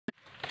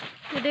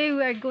today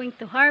we are going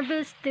to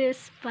harvest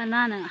this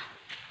banana.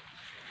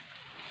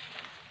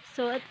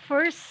 So at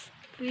first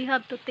we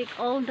have to take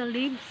all the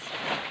leaves,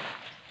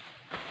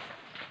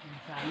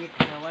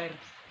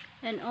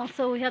 and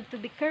also we have to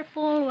be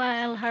careful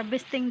while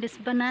harvesting this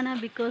banana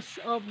because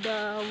of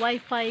the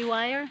Wi-Fi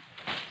wire.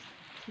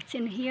 It's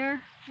in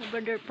here, over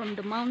there from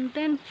the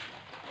mountain.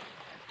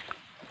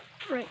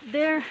 Right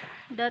there,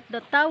 that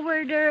the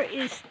tower there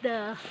is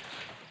the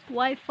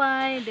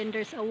Wi-Fi. Then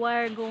there's a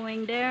wire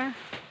going there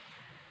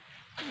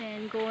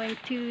and going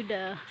to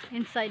the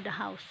inside the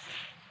house.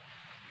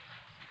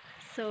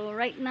 So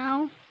right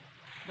now,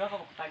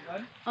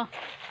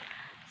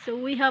 so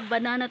we have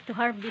banana to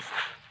harvest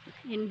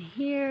in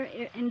here,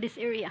 in this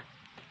area.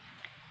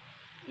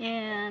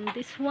 And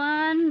this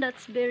one,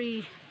 that's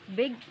very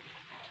big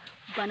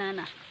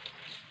banana.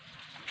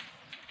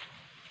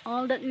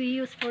 All that we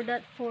use for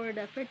that, for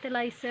the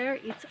fertilizer,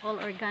 it's all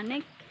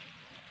organic.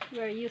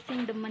 We're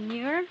using the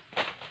manure.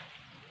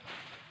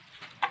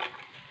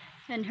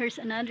 And here's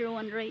another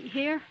one right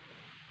here.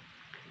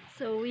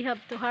 So we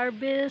have to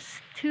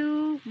harvest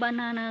 2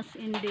 bananas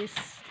in this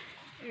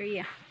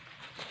area.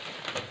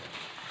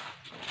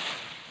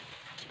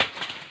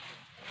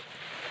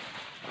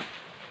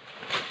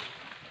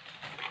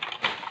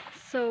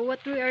 So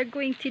what we are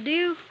going to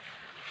do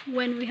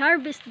when we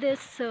harvest this,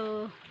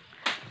 so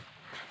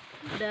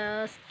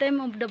the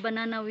stem of the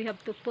banana, we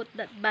have to put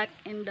that back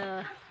in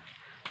the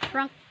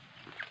trunk.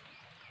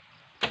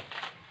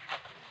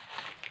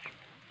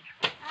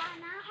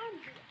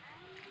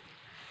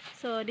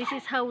 So this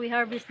is how we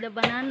harvest the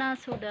banana,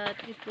 so that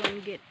it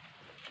won't get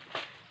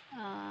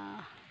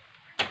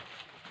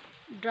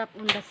drop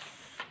on the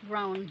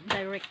ground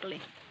directly.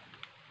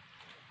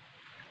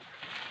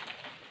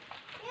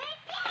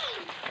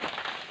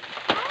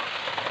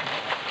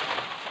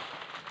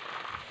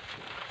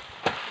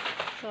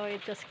 So it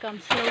just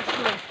comes slow.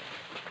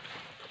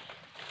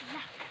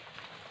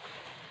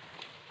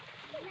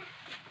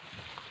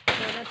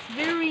 So that's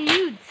very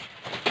huge.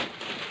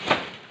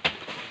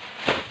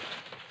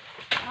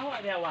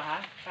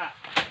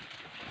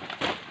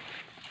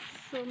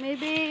 So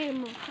maybe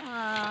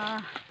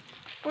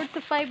 4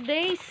 to 5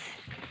 days,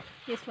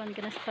 this one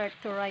gonna start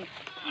to ripe.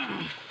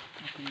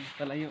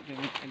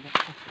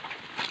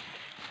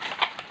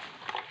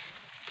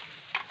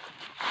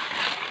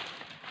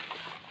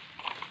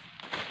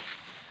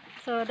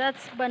 So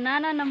that's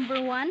banana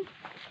number 1.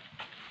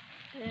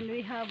 And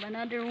we have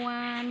another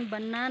one,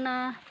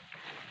 banana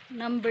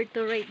number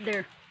 2 right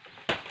there.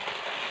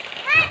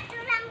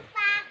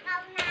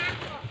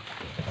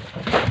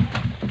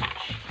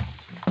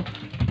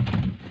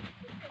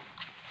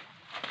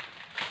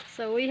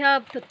 So we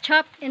have to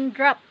chop and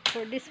drop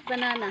for this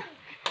banana.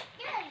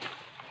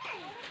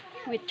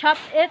 We chop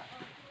it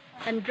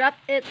and drop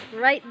it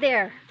right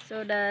there,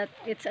 so that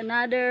it's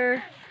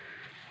another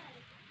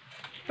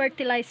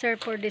fertilizer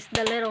for this,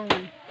 the little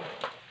one.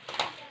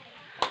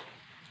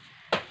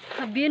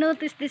 Have you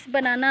noticed this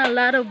banana? A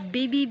lot of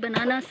baby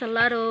bananas, a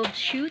lot of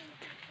shoot,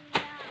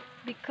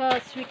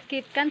 because we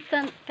keep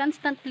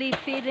constantly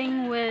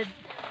feeding with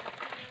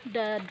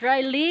the dry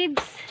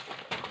leaves.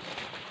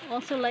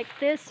 Also like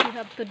this, you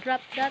have to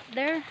drop that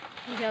there.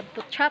 You have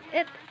to chop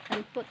it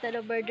and put that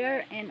over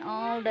there, and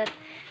all that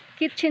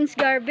kitchen's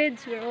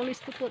garbage we're always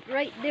to put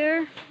right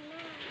there.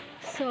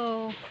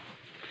 So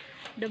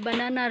the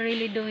banana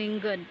really doing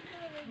good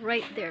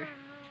right there.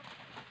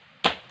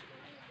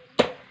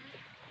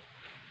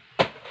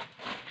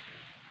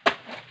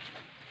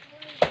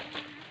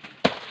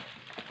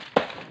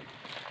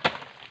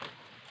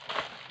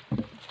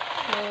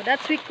 So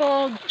that's we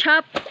call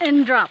chop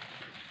and drop.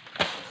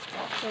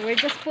 So we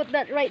just put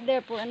that right there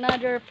for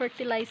another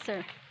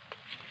fertilizer,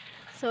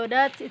 so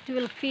that it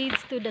will feed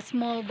to the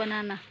small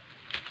banana.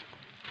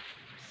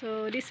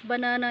 So this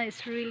banana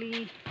is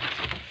really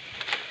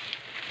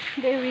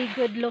very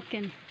good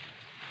looking.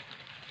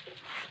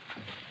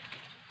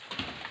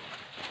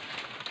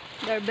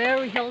 They're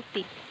very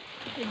healthy,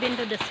 even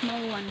to the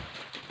small one.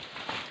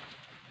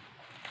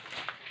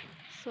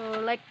 So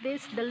like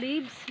this, the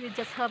leaves, we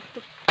just have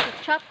to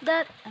chop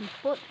that and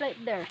put right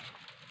there.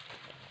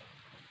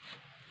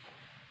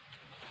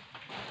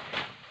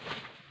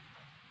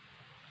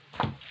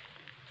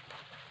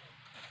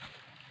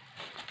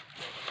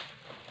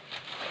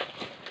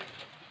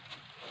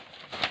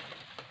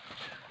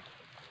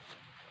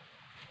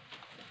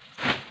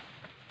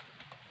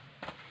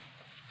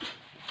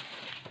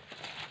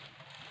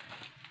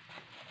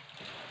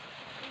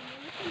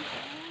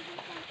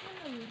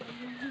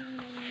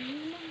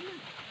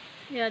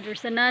 Yeah,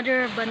 there's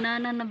another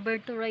banana number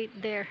 2 right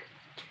there.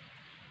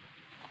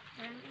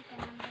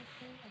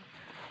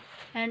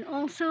 And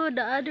also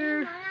the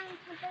other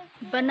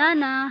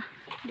banana,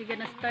 they're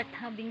gonna start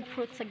having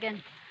fruits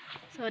again.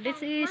 So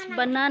this is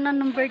banana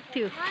number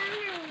 2.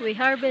 We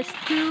harvest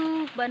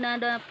 2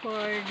 banana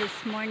for this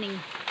morning.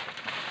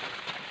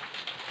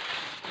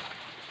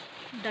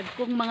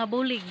 Dagkong mga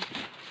bulig.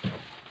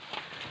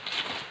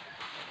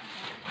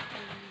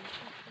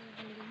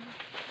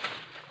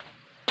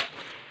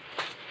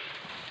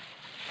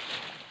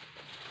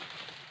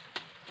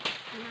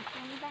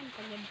 Napundan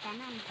pagid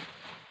tanan.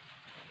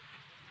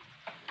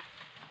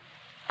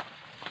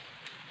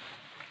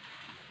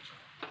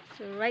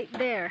 So right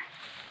there.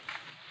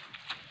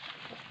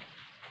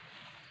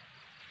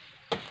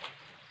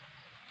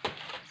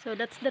 So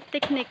that's the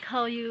technique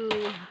how you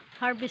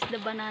harvest the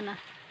banana,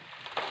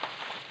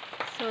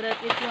 so that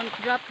it won't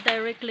drop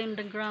directly in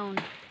the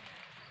ground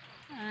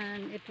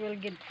and it will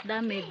get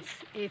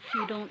damaged if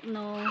you don't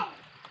know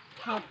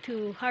how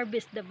to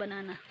harvest the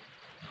banana.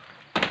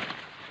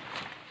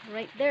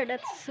 Right there,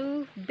 that's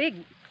so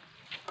big.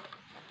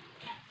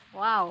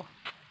 Wow.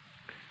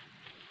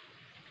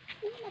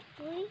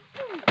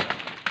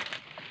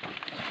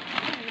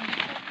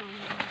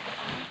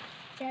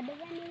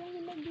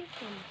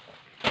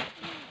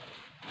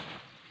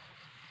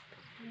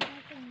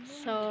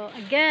 So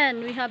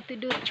again, we have to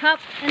do chop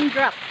and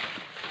drop.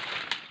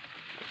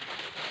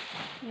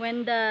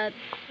 When the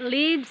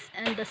leaves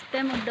and the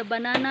stem of the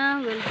banana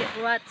will get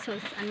rot, so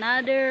it's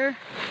another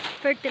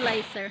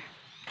fertilizer.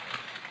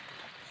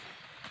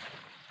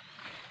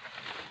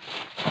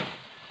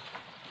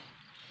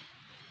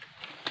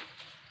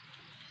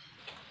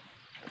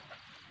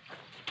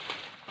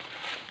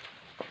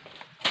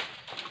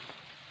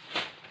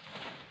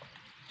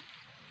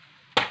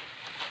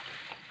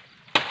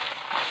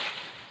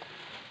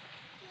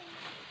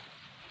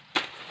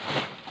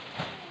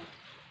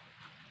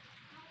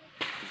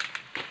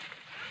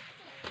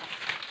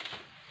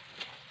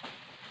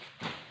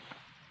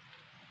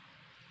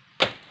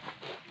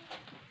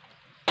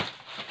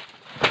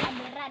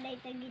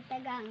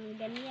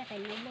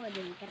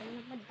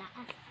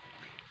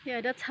 Yeah,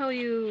 that's how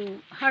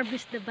you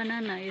harvest the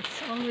banana.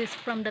 It's always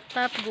from the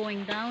top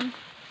going down.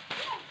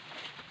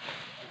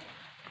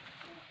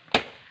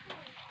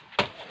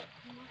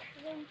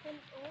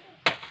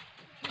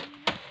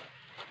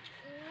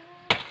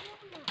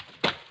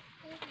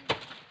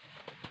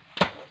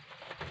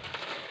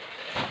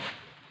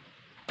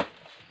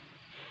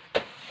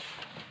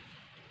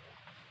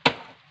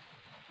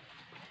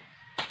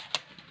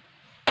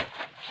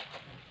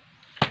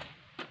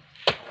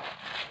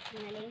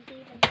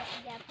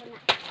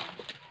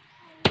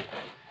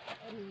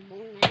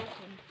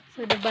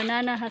 So the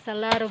banana has a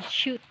lot of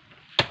shoot.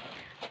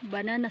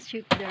 Banana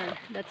shoot there.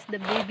 That's the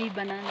baby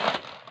banana.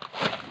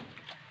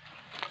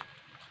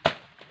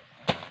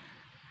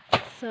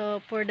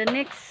 So for the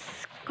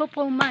next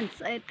couple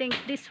months, I think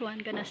this one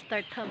gonna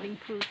start having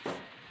fruits.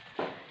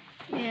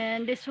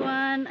 And this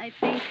one, I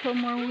think 2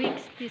 more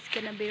weeks this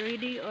gonna be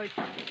ready, or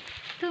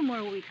 2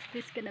 more weeks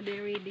this gonna be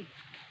ready.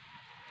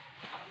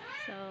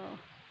 So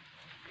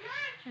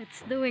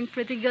it's doing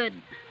pretty good.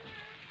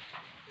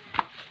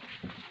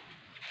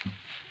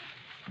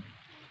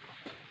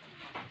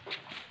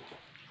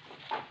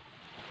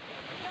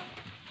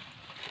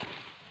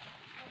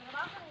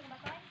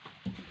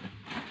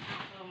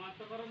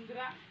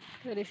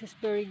 So this is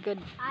very good.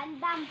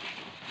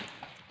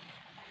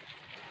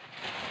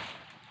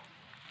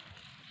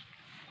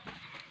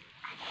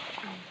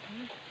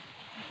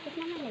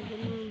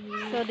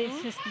 So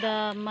this is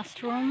the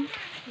mushroom,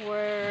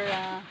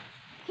 where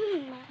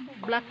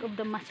block of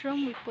the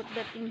mushroom, we put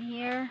that in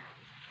here.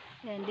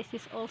 And this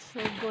is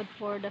also good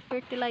for the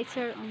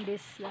fertilizer on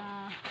this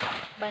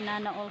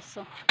banana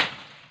also.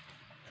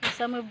 So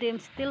some of them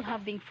still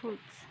having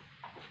fruits,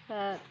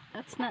 but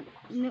that's not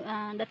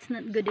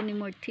good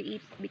anymore to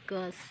eat,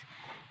 because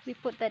we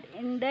put that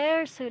in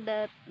there so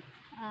that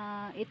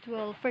it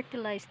will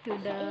fertilize to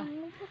the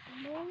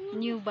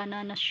new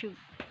banana shoot.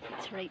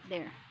 It's right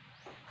there.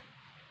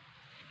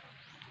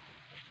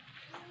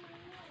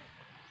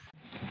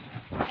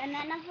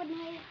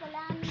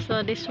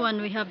 So this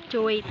one we have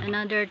to wait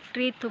another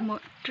 3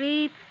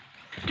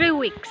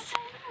 weeks,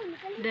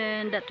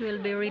 then that will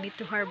be ready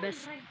to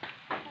harvest.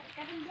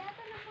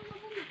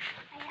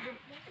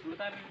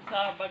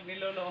 Sa bag ni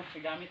Lolo,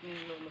 gamit ni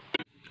Lolo.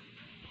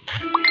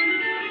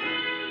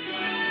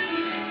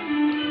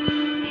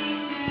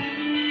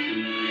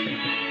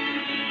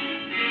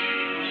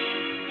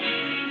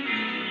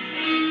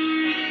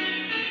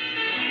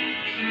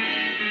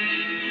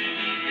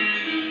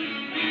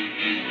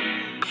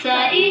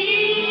 Sa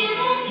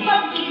iyong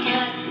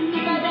pagkikat,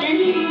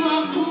 nadan mo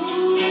ako.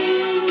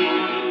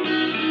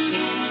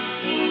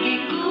 Di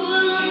ko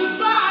lang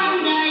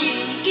paanda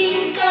yung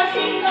king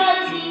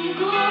kasing-kasing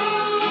ko.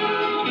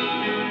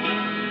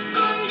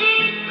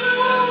 Kundi ko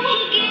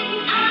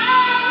higit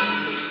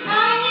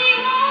ang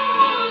iyong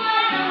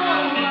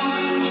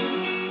alawan.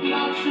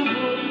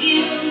 Magsubog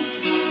yung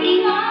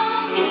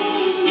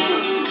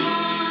tinahulog ka.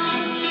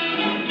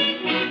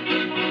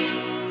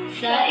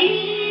 Sa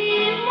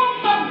iyong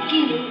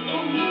pagkinuog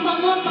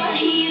mga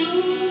pahiyo.